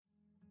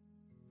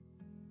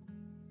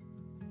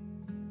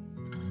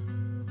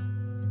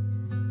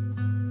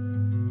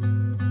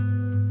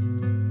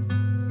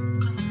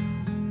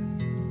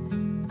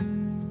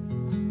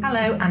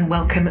Hello and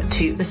welcome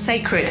to The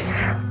Sacred.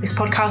 This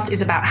podcast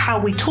is about how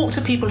we talk to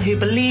people who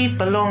believe,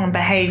 belong and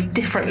behave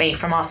differently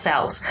from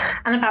ourselves,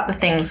 and about the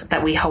things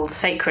that we hold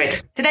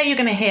sacred. Today you're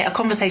going to hear a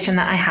conversation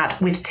that I had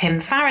with Tim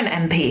Farron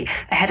MP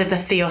ahead of the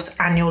Theos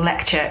annual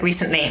lecture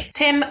recently.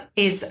 Tim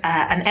is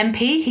an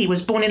MP. He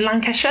was born in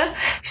Lancashire.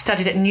 He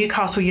studied at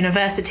Newcastle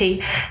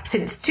University.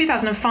 Since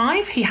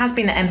 2005 he has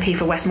been the MP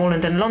for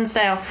Westmoreland and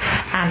Lonsdale,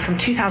 and from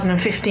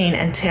 2015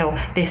 until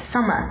this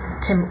summer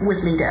Tim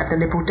was leader of the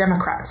Liberal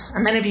Democrats.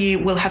 And many of you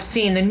will have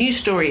seen the news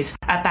stories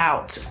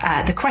about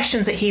the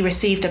questions that he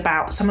received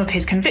about some of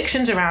his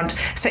convictions around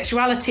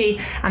sexuality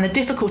and the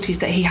difficulties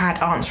that he had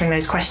answering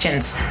those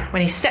questions.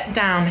 When he stepped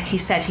down, he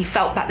said he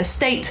felt that the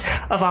state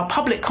of our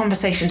public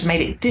conversations made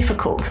it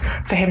difficult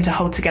for him to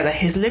hold together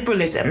his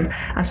liberalism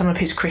and some of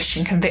his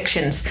Christian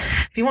convictions.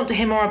 If you want to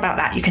hear more about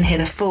that, you can hear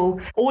the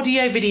full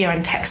audio, video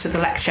and text of the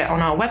lecture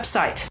on our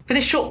website. For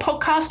this short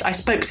podcast, I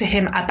spoke to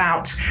him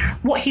about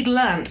what he'd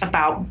learned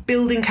about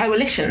building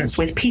coalitions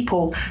with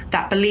people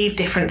that believe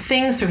different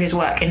things through his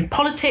work in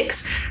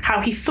politics,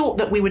 how he thought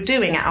that we were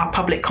doing at our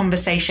public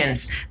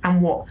conversations, and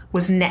what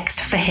was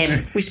next for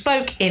him. We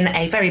spoke in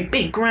a very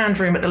big grand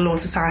room at the Law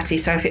Society,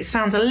 so if it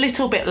sounds a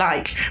little bit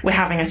like we're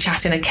having a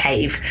chat in a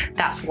cave,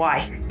 that's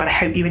why, but I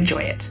hope you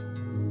enjoy it.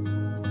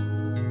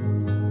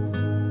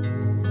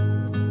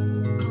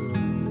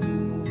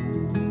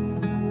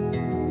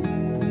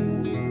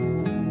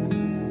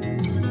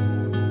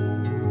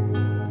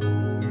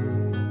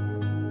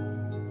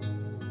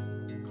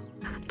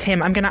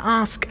 Tim, I'm going to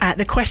ask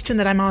the question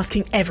that I'm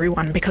asking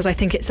everyone, because I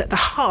think it's at the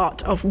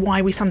heart of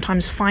why we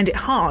sometimes find it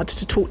hard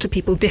to talk to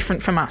people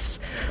different from us.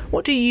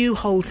 What do you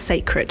hold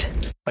sacred?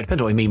 It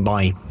depends what you mean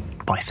by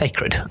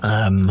sacred.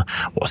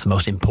 What's the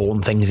most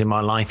important things in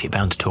my life? You're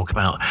bound to talk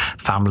about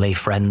family,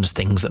 friends,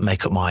 things that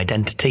make up my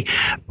identity.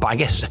 But I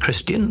guess as a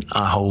Christian,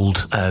 I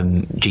hold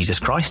Jesus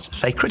Christ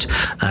sacred.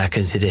 I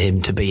consider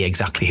him to be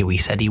exactly who he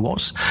said he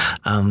was.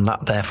 And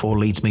that therefore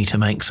leads me to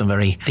make some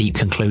very deep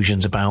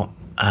conclusions about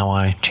how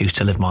I choose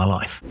to live my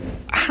life.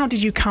 How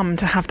did you come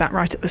to have that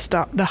right at the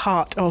start, the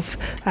heart of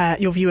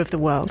your view of the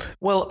world?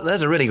 Well,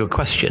 there's a really good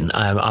question. So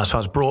I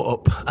was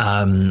brought up,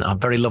 a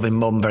very loving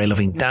mum, very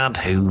loving dad,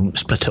 who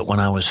split up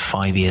when I was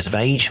 5 years of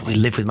age. We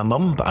lived with my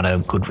mum, but I had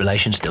a good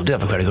relation, still do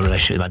have a very good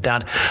relationship with my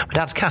dad. My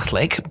dad's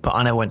Catholic, but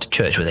I never went to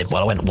church with him.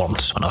 Well, I went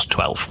once when I was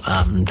 12.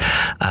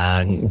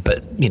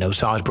 But,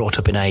 so I was brought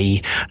up in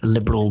a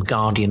liberal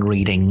Guardian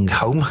reading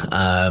home.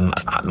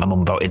 My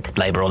mum voted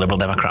Labour or Liberal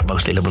Democrat,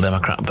 mostly Liberal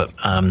Democrat, but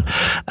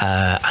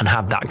and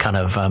had that kind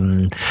of,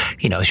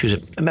 she was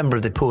a member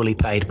of the poorly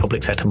paid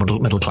public sector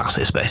middle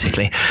classes,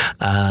 basically.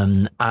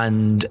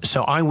 And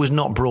so I was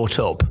not brought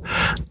up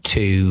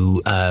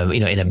to,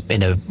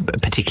 in a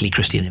particularly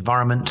Christian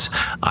environment.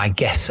 I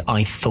guess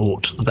I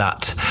thought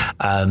that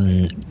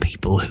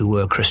people who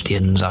were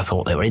Christians, I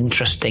thought they were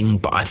interesting,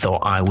 but I thought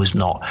I was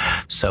not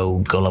so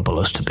gullible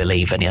as to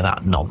believe any of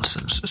that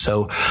nonsense.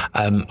 So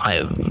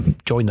I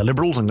joined the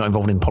Liberals and got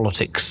involved in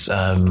politics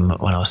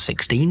when I was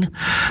 16.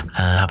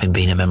 Having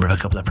been a member of a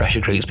couple of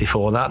pressure groups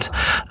before that,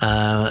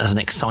 as an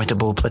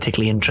excitable,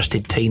 politically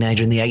interested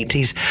teenager in the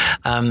 80s.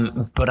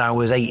 But I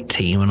was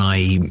 18 when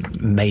I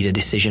made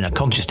a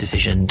conscious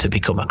decision to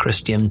become a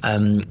Christian.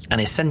 And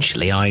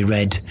essentially I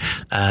read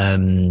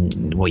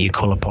what you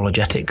call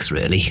apologetics,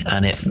 really.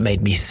 And it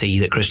made me see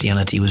that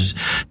Christianity was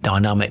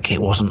dynamic.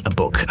 It wasn't a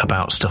book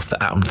about stuff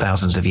that happened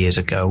thousands of years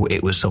ago.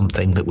 It was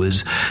something that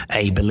was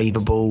A,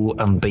 believable,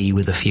 and B,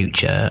 with a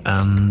future.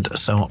 And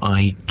so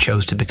I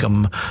chose to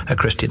become a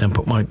Christian and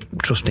put my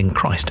trust in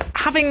Christ.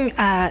 Having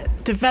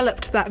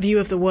developed that view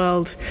of the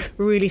world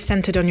really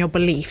centred on your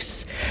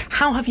beliefs,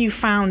 how have you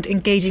found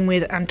engaging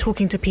with and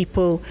talking to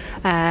people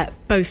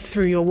both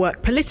through your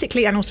work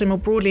politically and also more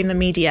broadly in the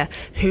media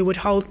who would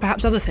hold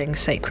perhaps other things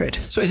sacred?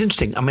 So it's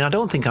interesting. I mean, I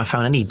don't think I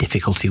found any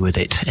difficulty with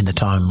it in the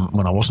time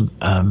when I wasn't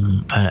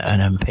an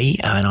MP.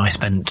 And I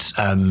spent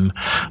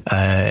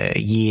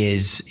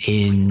years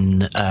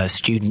in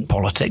student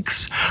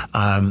politics.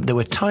 There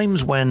were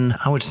times when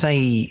I would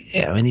say,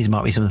 these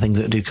might be some of the things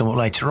that do come up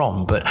later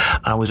on, but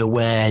I was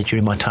aware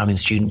during my time in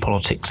student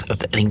politics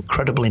of an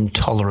incredible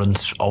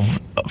intolerance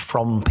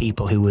from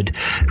people who would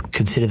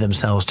consider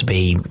themselves to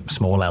be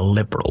small L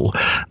liberal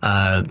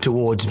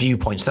towards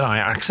viewpoints that I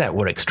accept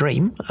were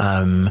extreme,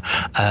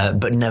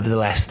 but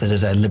nevertheless that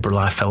as a liberal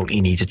I felt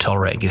you need to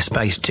tolerate and give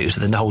space to.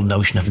 So the whole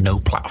notion of no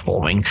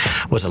platforming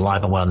was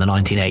alive and well in the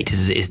 1980s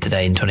as it is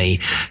today in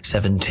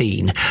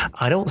 2017.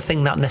 I don't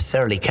think that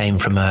necessarily came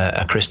from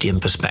a Christian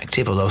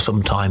perspective, although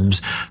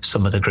sometimes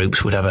some of the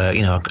groups would have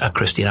a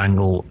Christian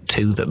angle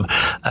to them,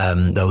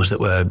 those that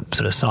were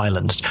sort of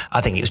silenced. I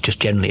think it was just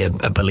generally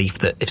a belief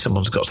that if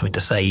someone's got something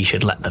to say, you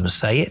should let them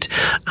say it,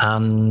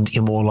 and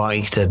you're more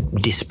likely to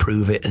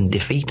disprove it and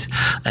defeat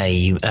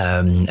a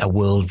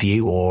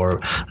worldview or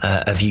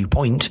a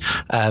viewpoint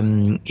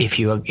if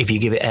you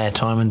give it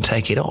airtime and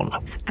take it on.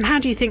 And how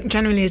do you think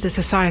generally as a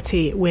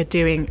society we're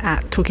doing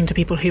at talking to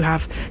people who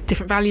have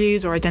different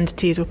values or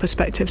identities or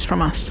perspectives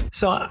from us?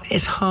 So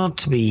it's hard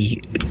to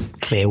be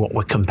clear what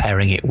we're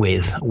comparing it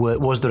with.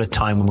 Was there a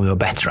time when we were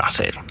better at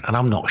it? And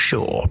I'm not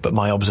sure, but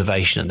my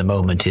observation at the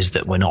moment is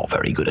that we're not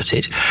very good at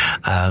it,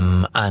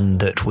 and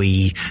that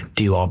we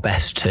do our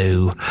best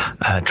to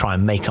try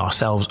and make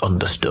ourselves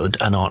understood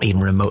and aren't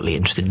even remotely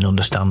interested in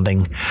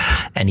understanding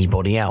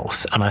anybody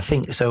else. And I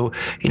think so,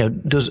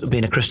 does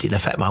being a Christian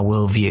affect my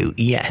worldview?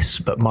 Yes,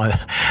 but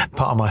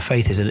part of my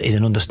faith is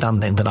an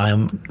understanding that I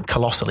am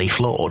colossally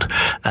flawed,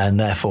 and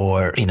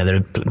therefore, there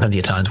are plenty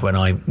of times when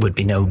I would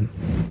be no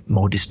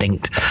more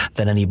distinct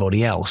than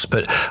anybody else.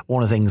 But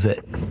one of the things that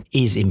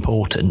is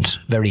important,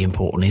 very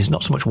important, is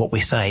not so much what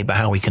we say, but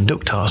how we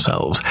conduct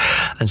ourselves.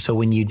 And so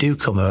when you do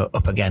come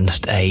up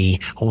against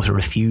almost a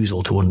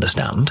refusal to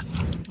understand,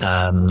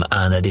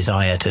 and a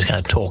desire to kind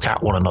of talk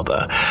at one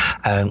another,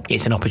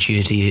 it's an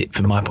opportunity,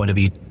 from my point of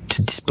view,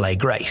 to display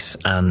grace.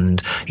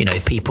 And,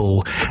 if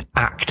people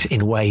act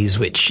in ways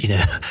which,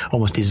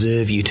 almost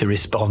deserve you to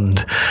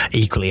respond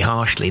equally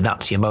harshly,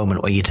 that's your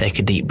moment where you take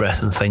a deep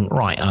breath and think,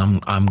 right,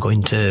 I'm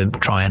going to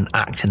try and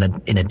act in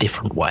a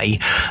different way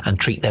and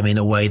treat them in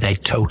a way they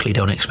totally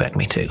don't expect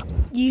me to.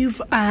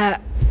 You've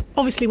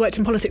obviously worked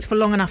in politics for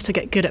long enough to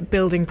get good at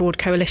building broad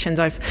coalitions.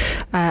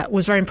 I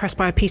was very impressed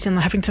by a piece in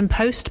the Huffington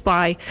Post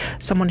by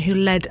someone who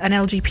led an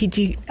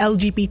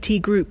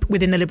LGBT group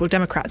within the Liberal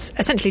Democrats,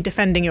 essentially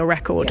defending your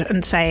record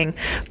and saying,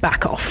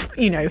 back off,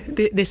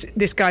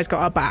 this guy's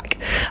got our back,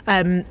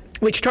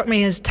 which struck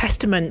me as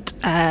testament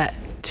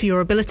to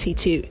your ability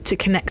to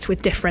connect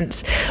with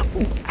difference.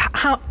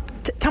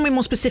 Tell me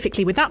more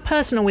specifically, with that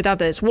person or with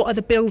others, what are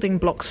the building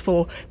blocks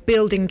for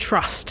building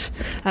trust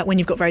when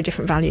you've got very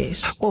different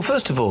values? Well,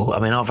 first of all,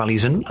 our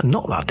values are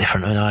not that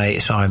different.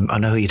 I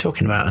know who you're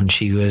talking about, and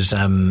she was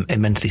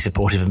immensely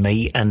supportive of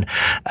me. And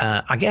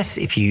I guess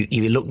if you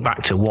look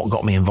back to what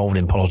got me involved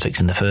in politics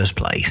in the first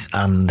place,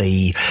 and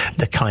the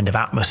kind of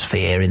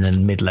atmosphere in the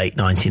mid-late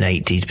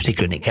 1980s,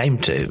 particularly when it came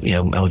to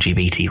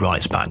LGBT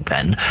rights back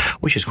then,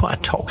 which was quite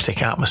a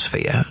toxic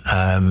atmosphere.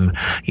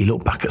 You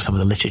look back at some of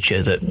the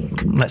literature that,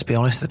 let's be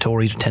honest, the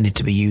Tories tended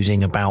to be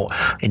using about,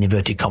 in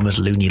inverted commas,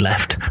 loony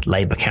left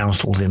Labour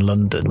councils in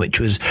London, which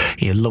was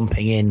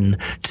lumping in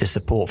to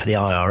support for the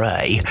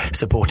IRA,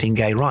 supporting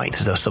gay rights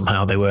as though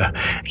somehow they were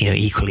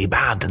equally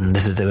bad and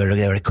as if they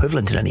were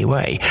equivalent in any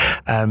way.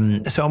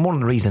 So one of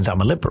the reasons I'm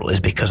a liberal is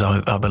because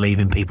I believe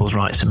in people's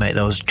rights to make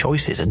those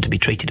choices and to be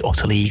treated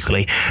utterly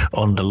equally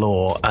under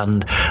law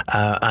and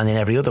in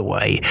every other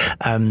way.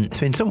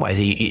 So in some ways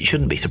it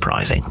shouldn't be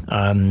surprising.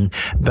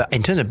 But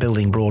in terms of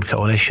building broad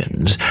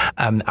coalitions,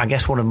 I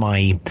guess one of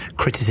my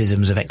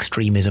criticisms of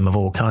extremism of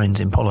all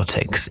kinds in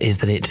politics is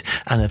that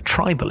and of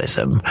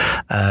tribalism,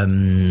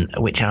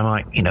 which I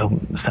might,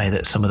 say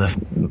that some of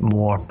the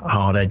more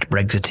hard-edged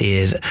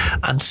Brexiteers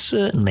and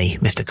certainly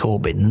Mr.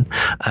 Corbyn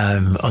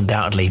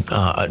undoubtedly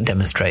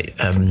demonstrate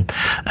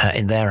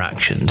in their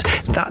actions,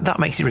 that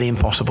makes it really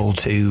impossible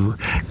to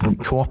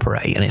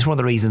cooperate. And it's one of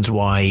the reasons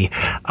why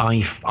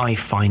I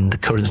find the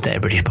current state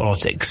of British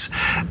politics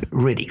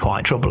really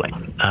quite troubling,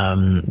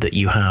 that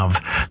you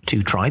have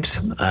two tribes,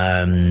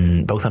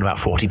 both on about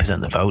 40%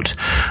 of the vote,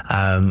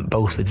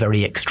 both with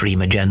very extreme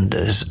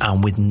agendas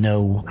and with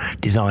no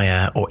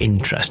desire or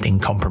interest in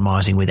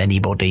compromising with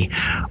anybody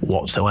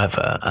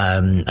whatsoever.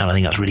 And I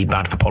think that's really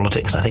bad for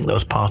politics. I think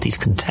those parties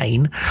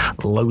contain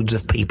loads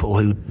of people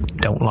who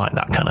don't like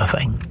that kind of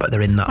thing, but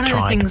they're in that tribe.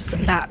 One of the things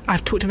that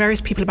I've talked to various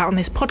people about on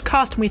this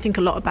podcast, and we think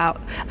a lot about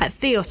at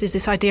Theos, is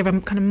this idea of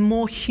a kind of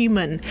more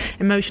human,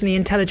 emotionally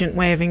intelligent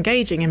way of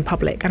engaging in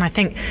public. And I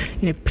think,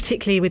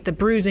 particularly with the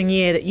bruising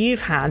year that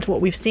you've had,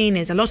 what we've seen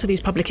is a lot of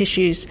these public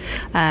issues,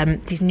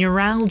 these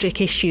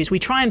neuralgic issues, we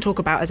try and talk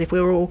about as if we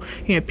were all,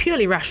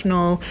 purely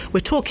rational. We're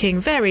talking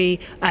very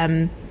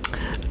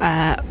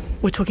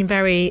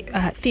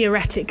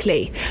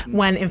theoretically,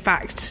 when in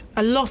fact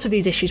a lot of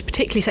these issues,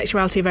 particularly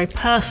sexuality, are very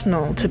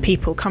personal to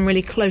people, come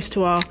really close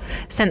to our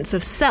sense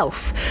of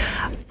self.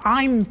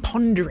 I'm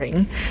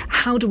pondering,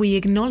 how do we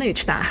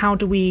acknowledge that? How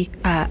do we?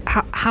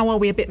 How are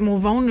we a bit more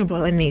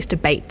vulnerable in these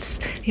debates?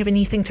 Do you have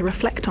anything to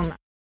reflect on that?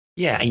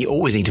 Yeah, and you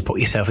always need to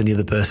put yourself in the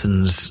other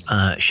person's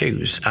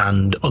shoes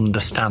and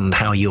understand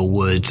how your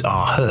words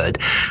are heard.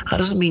 That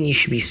doesn't mean you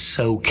should be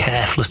so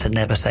careful as to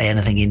never say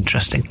anything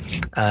interesting.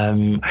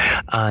 And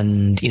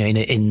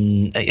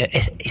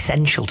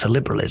essential to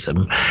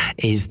liberalism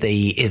is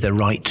the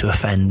right to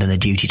offend and the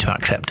duty to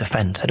accept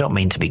offence. I don't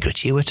mean to be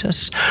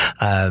gratuitous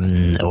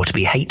or to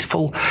be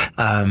hateful,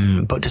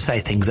 but to say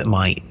things that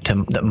might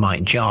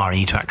jar, and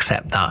you need to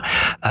accept that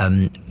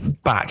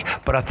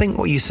back. But I think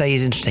what you say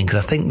is interesting,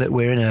 because I think that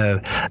we're in a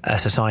a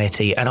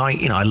society, and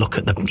I look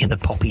at the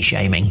poppy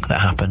shaming that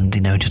happened,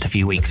 just a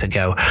few weeks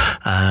ago.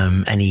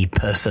 Any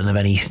person of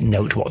any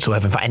note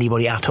whatsoever, in fact,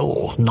 anybody at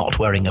all not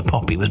wearing a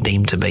poppy was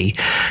deemed to be,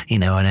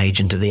 an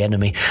agent of the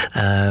enemy,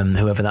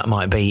 whoever that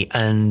might be.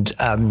 And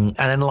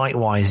then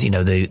likewise,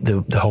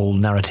 the whole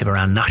narrative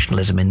around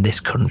nationalism in this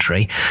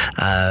country,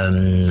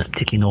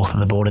 particularly north of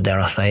the border, dare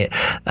I say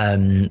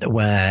it,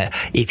 where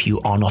if you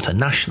are not a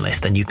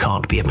nationalist, then you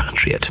can't be a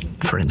patriot,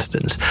 for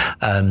instance.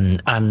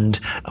 And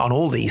on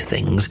all these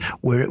things,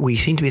 we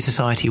seem to be a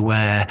society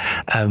where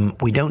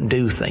we don't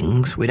do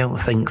things, we don't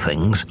think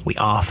things, we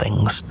are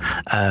things,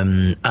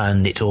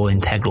 and it's all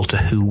integral to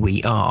who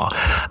we are.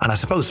 And I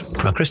suppose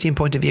from a Christian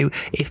point of view,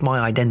 if my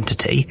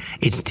identity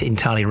is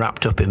entirely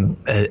wrapped up in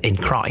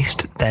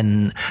Christ,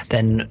 then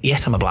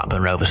yes, I'm a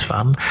Blackburn Rovers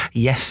fan.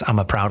 Yes, I'm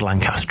a proud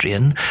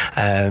Lancastrian.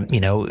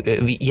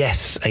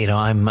 Yes,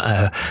 I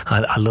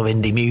love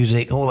indie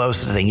music, all those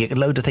sort of things.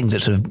 Loads of things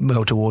that sort of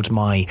go towards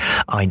my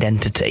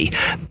identity,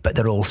 but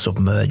they're all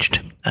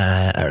submerged, or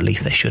at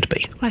least they should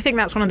be. Well, I think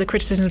that's one of the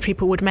criticisms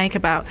people would make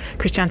about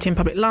Christianity in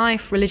public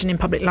life, religion in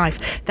public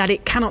life, that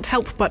it cannot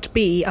help but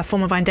be a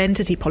form of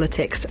identity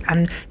politics.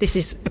 And this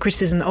is a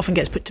criticism that often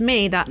gets put to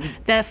me, that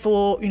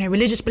therefore,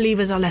 religious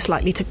believers are less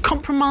likely to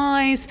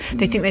compromise.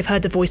 They think they've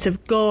heard the voice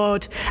of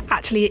God.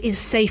 Actually, it is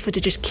safer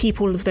to just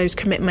keep all of those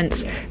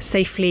commitments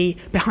safely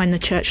behind the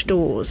church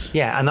doors.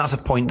 Yeah, and that's a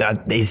point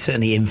that is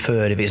certainly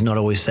inferred, if it's not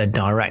always said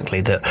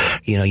directly, that,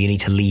 you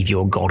need to leave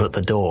your God at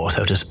the door,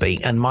 so to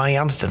speak. And my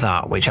answer to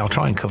that, which I'll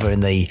try and cover in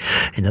the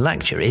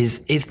lecture, is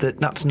that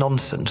that's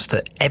nonsense,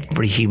 that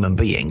every human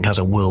being has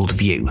a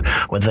worldview.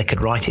 Whether they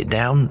could write it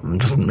down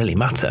doesn't really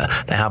matter.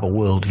 They have a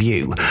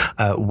worldview.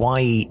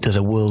 Why does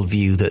a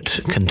worldview that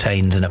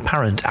contains an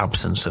apparent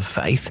absence of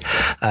faith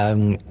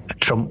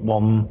trump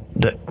one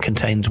that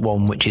contains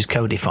one which is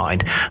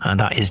codified? And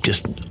that is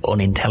just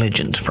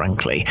unintelligent,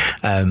 frankly.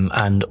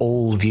 And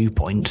all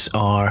viewpoints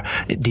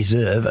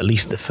deserve, at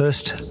least the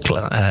first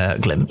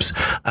glimpse,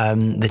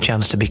 the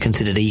chance to be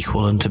considered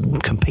equal and to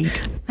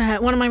compete.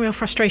 One of my real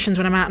frustrations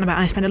when I'm out and about,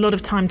 and I spend a lot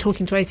of time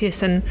talking to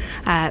atheists and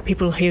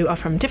people who are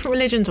from different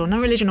religions or no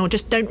religion or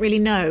just don't really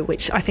know,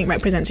 which I think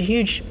represents a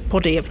huge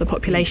body of the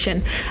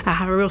population,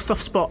 have a real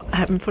soft spot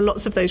for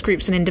lots of those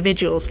groups and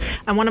individuals.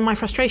 And one of my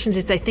frustrations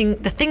is they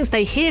think the things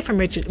they hear from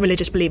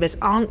religious believers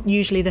aren't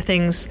usually the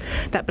things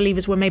that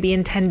believers were maybe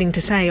intending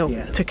to say or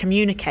to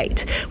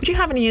communicate. Would you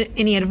have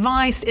any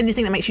advice,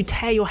 anything that makes you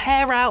tear your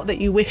hair out that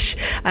you wish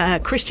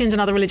Christians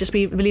and other religious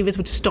believers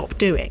would stop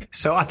doing?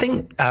 So I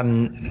think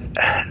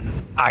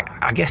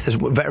I guess there's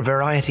a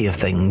variety of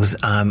things.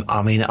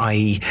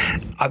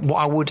 What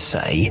I would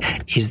say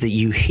is that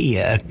you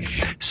hear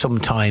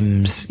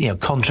sometimes,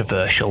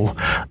 controversial,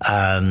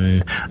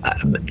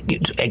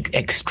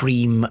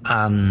 extreme,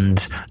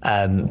 and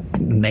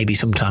maybe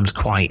sometimes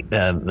quite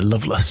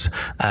loveless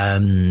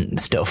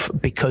stuff,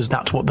 because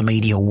that's what the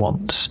media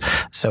wants.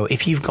 So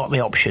if you've got the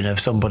option of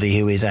somebody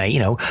who is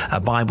a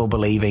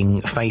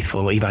Bible-believing,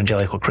 faithful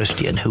evangelical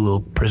Christian who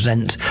will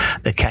present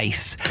the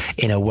case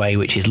in a way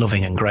which is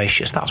loving and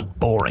gracious, that's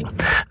boring.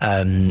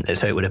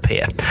 So it would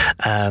appear.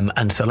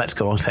 And so let's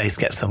go and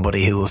get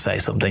somebody who will say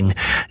something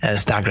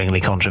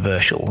staggeringly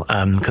controversial,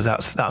 because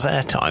that's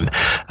airtime.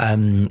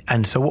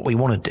 And so what we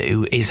want to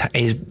do is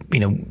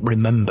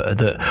remember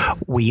that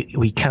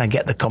we kind of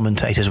get the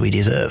commentators we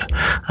deserve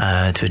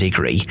to a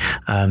degree,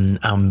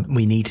 and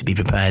we need to be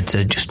prepared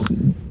to just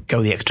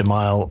go the extra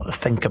mile,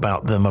 think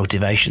about the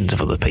motivations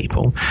of other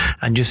people,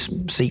 and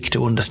just seek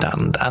to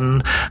understand.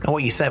 And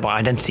what you say about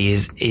identity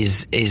is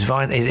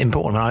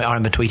important. I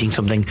remember tweeting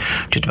something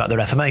just about the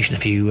Reformation a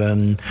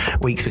few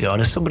weeks ago,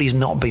 and as somebody who's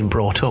not been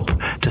brought up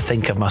to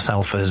think of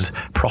myself as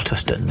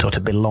Protestant or to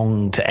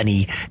belong to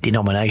any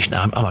denomination,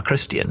 I'm a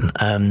Christian.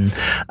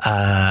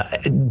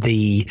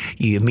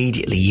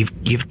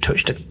 You've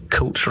touched a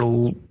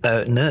cultural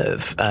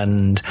nerve,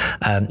 and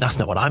that's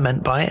not what I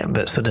meant by it.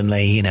 But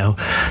suddenly,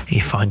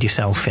 you find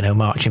yourself,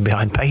 marching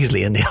behind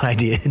Paisley, and the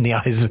idea in the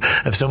eyes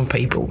of some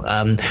people,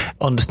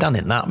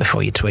 understanding that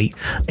before you tweet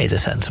is a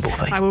sensible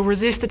thing. I will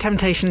resist the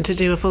temptation to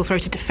do a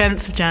full-throated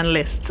defence of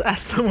journalists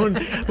as someone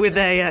with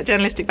a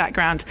journalistic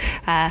background,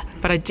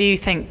 but I do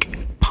think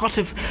part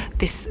of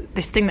this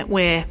thing that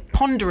we're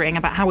pondering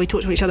about how we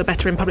talk to each other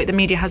better in public, the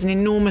media has an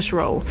enormous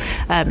role,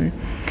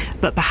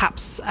 but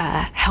perhaps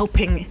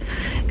helping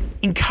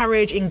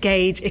encourage,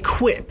 engage,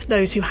 equip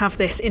those who have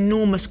this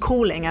enormous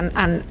calling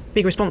and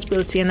big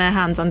responsibility in their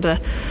hands under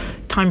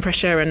time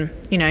pressure and,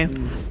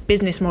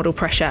 business model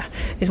pressure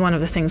is one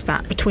of the things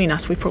that between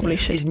us we probably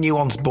should. Is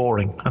nuance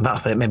boring? And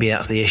maybe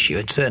that's the issue.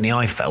 And certainly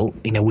I felt,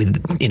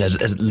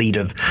 as leader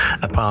of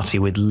a party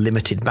with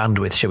limited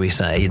bandwidth, shall we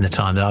say, in the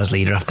time that I was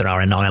leader after our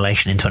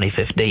annihilation in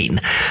 2015,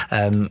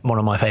 one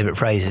of my favourite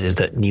phrases is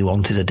that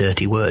nuance is a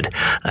dirty word.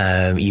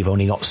 You've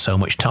only got so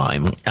much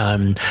time.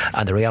 And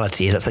the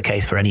reality is that's the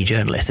case for any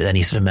journalist at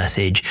any sort of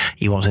message.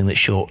 You want something that's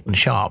short and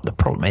sharp. The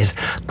problem is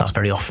that's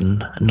very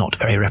often not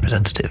very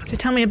representative. So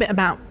tell me a bit about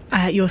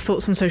about your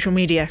thoughts on social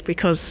media,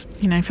 because,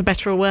 for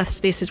better or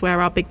worse, this is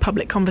where our big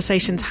public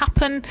conversations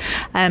happen.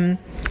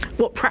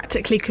 What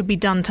practically could be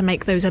done to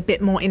make those a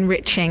bit more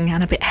enriching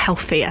and a bit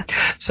healthier?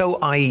 So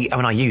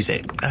I use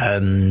it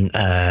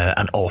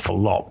an awful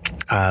lot.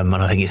 And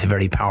I think it's a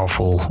very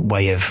powerful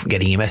way of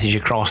getting your message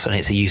across, and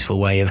it's a useful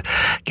way of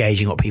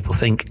gauging what people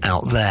think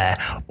out there,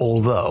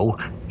 although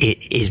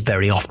it is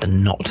very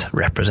often not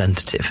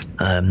representative.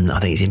 I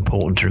think it's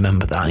important to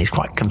remember that, and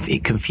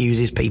it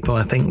confuses people,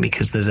 I think,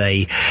 because there's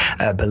a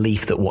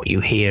belief that what you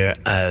hear,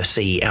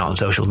 see out on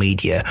social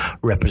media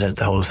represents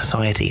the whole of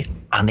society,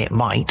 and it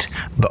might,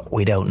 but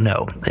we don't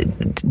know.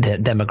 The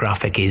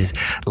demographic is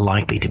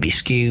likely to be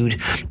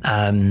skewed.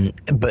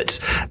 But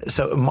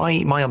so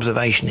my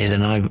observation is,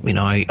 and I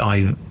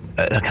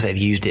like I say, I've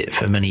used it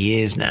for many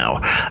years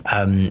now,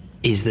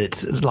 is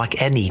that,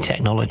 like any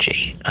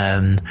technology,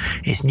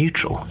 it's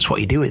neutral. It's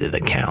what you do with it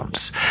that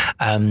counts.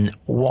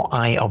 What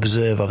I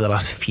observe over the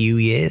last few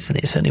years, and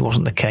it certainly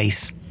wasn't the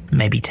case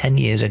maybe 10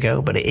 years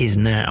ago, but it is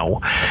now,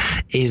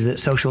 is that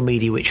social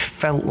media, which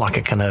felt like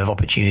a kind of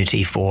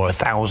opportunity for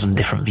 1,000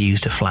 different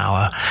views to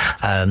flower,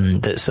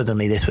 that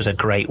suddenly this was a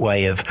great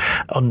way of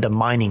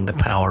undermining the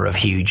power of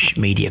huge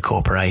media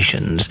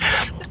corporations.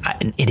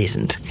 It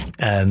isn't.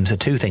 So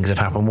two things have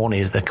happened. One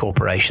is the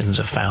corporations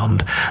have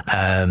found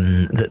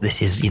that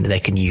this is, they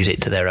can use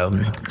it to their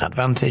own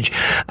advantage.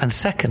 And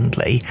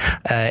secondly,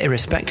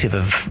 irrespective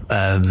of,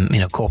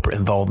 corporate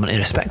involvement,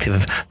 irrespective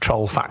of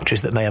troll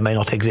factories that may or may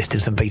not exist in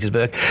St. Petersburg,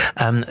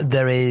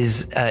 there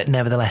is,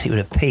 nevertheless, it would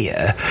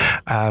appear,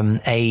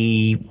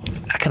 a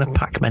kind of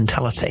pack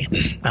mentality,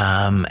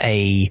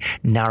 a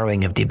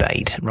narrowing of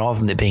debate. Rather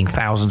than it being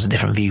thousands of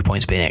different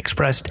viewpoints being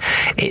expressed,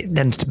 it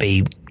tends to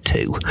be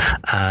two,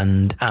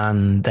 and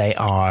they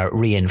are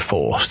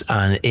reinforced,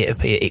 and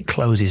it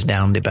closes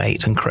down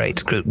debate and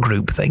creates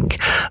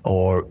groupthink,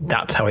 or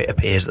that's how it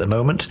appears at the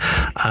moment.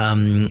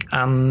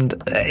 And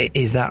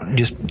is that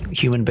just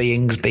human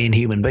beings being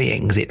human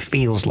beings? It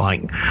feels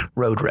like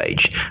road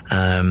rage.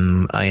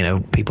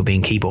 People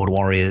being keyboard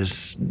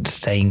warriors,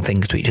 saying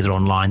things to each other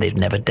online they'd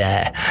never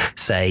dare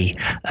say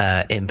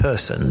in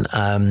person.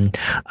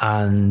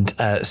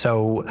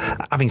 So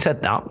having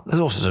said that, there's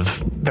all sorts of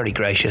very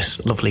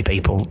gracious, lovely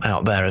people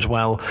out there as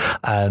well.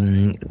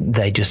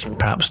 They just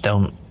perhaps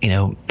don't,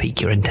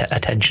 pique your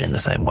attention in the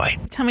same way.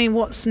 Tell me,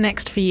 what's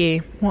next for you?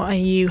 What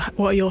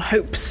are your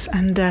hopes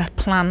and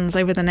plans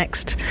over the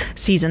next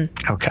season?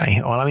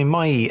 Okay. Well,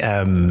 my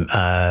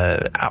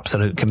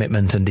absolute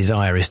commitment and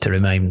desire is to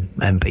remain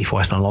MP for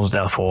Westmorland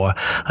Lonsdale for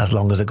as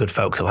long as the good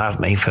folks will have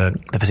me for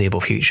the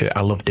foreseeable future.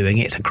 I love doing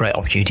it. It's a great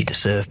opportunity to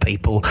serve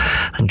people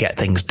and get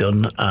things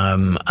done.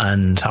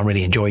 And I'm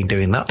really enjoying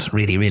doing that.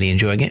 Really, really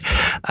enjoying it.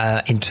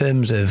 In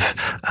terms of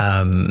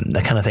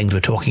the kind of things we're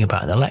talking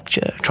about in the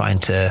lecture, trying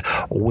to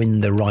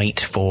win the right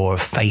for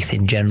faith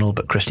in general,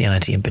 but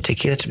Christianity in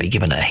particular, to be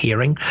given a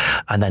hearing,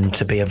 and then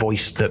to be a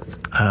voice that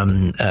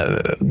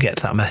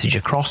gets that message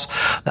across.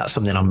 That's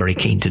something I'm very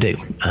keen to do,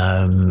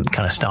 kind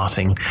of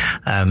starting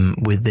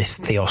with this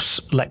Theos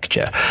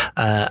lecture,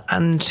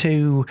 and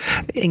to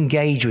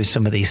engage with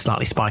some of these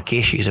slightly spiky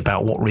issues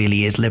about what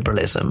really is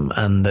liberalism,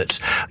 and that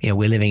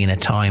we're living in a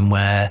time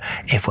where,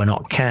 if we're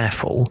not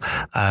careful,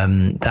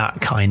 that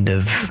kind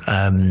of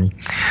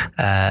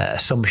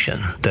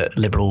assumption that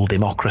liberal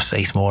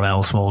democracy, small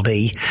l, small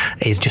d,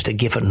 is just a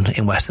given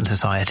in Western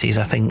societies.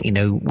 I think,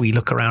 we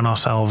look around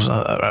ourselves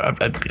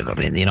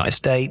in the United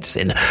States,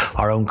 in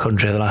our own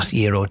country over the last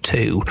year or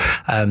two,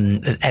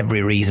 there's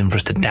every reason for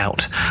us to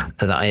doubt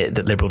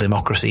that liberal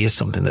democracy is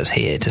something that's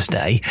here to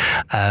stay.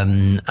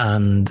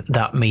 And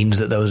that means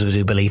that those of us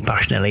who believe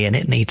passionately in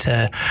it need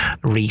to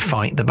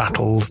refight the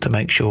battles to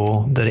make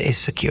sure that it is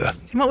secure.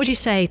 What would you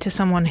say to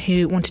someone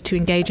who wanted to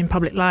engage in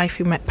public life,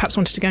 who perhaps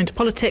wanted to go into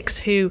politics,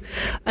 who,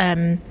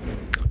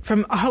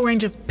 from a whole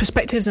range of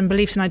perspectives and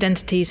beliefs and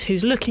identities,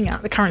 who's looking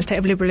at the current state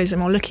of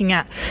liberalism, or looking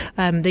at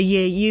the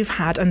year you've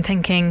had and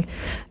thinking,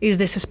 is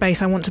this a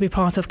space I want to be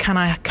part of? Can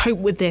I cope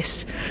with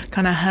this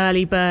kind of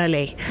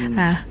hurly-burly?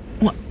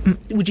 What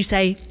would you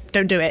say?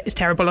 Don't do it. It's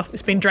terrible.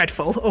 It's been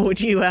dreadful. Or would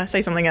you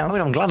say something else?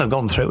 I'm glad I've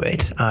gone through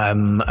it.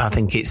 I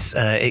think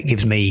it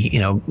gives me,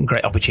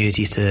 great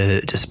opportunities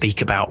to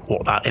speak about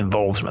what that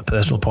involves from a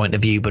personal point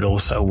of view, but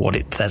also what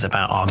it says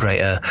about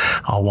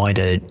our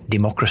wider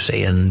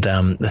democracy and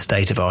the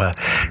state of our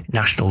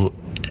national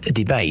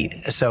debate.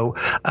 So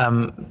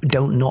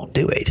don't not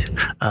do it.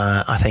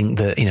 I think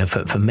that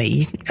for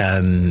me,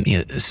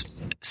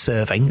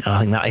 serving, and I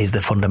think that is the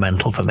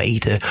fundamental for me.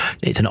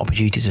 It's an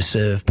opportunity to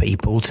serve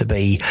people, to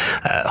be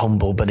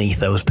humble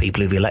beneath those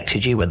people who've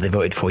elected you, whether they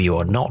voted for you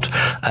or not.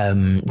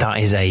 That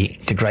is a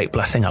great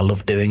blessing. I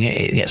love doing it.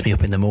 It gets me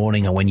up in the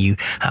morning, and when you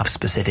have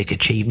specific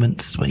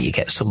achievements, when you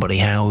get somebody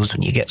housed,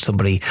 when you get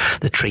somebody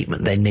the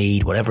treatment they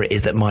need, whatever it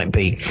is that might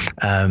be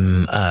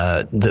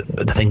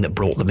the thing that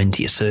brought them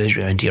into your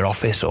surgery or into your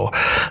office or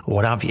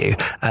what have you,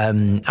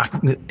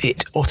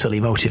 it's utterly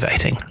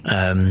motivating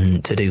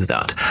to do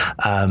that.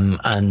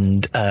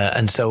 and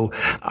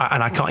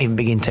I can't even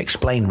begin to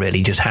explain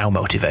really just how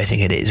motivating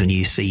it is when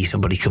you see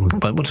somebody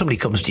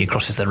comes to you,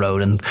 crosses the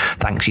road, and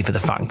thanks you for the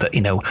fact that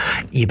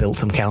you built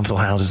some council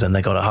houses and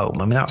they got a home.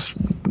 I mean, that's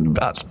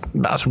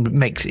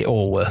makes it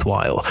all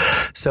worthwhile.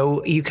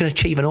 So you can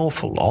achieve an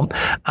awful lot.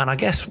 And I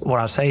guess what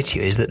I'd say to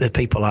you is that there's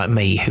people like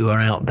me who are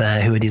out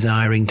there who are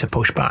desiring to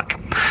push back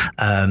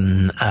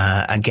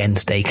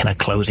against a kind of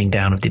closing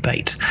down of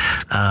debate.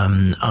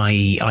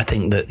 I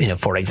think that,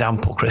 for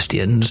example,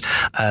 Christians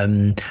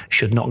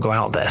should not go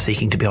out there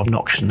seeking to be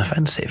obnoxious and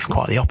offensive.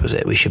 Quite the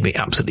opposite. We should be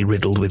absolutely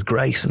riddled with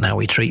grace, and how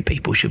we treat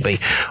people should be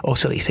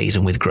utterly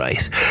seasoned with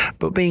grace.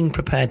 But being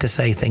prepared to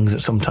say things that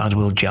sometimes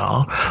will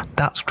jar,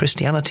 that's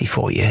Christianity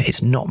for you.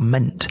 It's not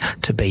meant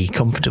to be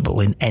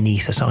comfortable in any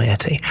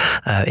society.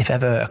 If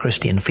ever a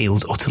Christian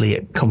feels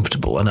utterly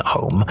comfortable and at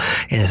home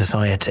in a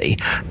society,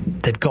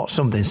 they've got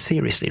something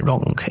seriously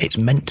wrong. It's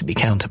meant to be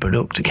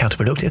countercultural,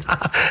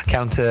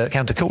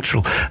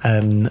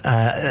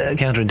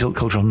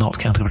 not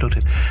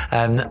counterproductive.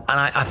 And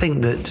I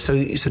think that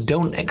so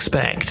don't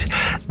expect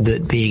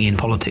that being in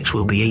politics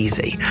will be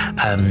easy,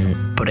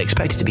 but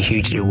expect it to be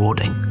hugely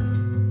rewarding.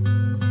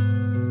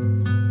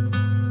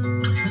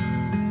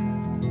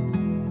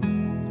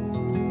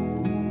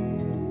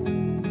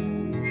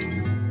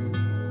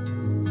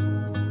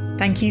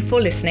 Thank you for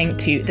listening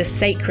to The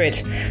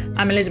Sacred.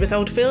 I'm Elizabeth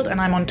Oldfield,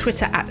 and I'm on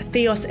Twitter at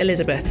Theos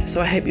Elizabeth,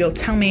 so I hope you'll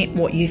tell me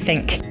what you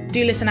think.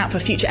 Do listen out for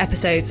future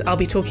episodes. I'll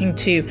be talking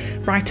to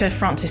writer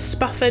Francis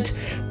Spufford,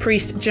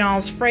 priest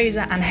Giles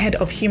Fraser, and head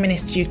of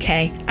Humanists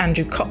UK,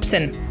 Andrew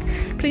Copson.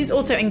 Please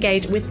also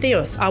engage with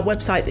Theos. Our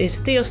website is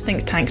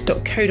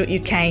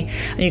theosthinktank.co.uk,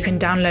 and you can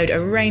download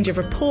a range of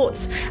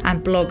reports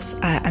and blogs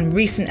and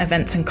recent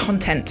events and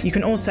content. You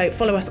can also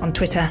follow us on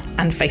Twitter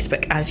and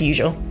Facebook as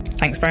usual.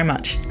 Thanks very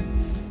much.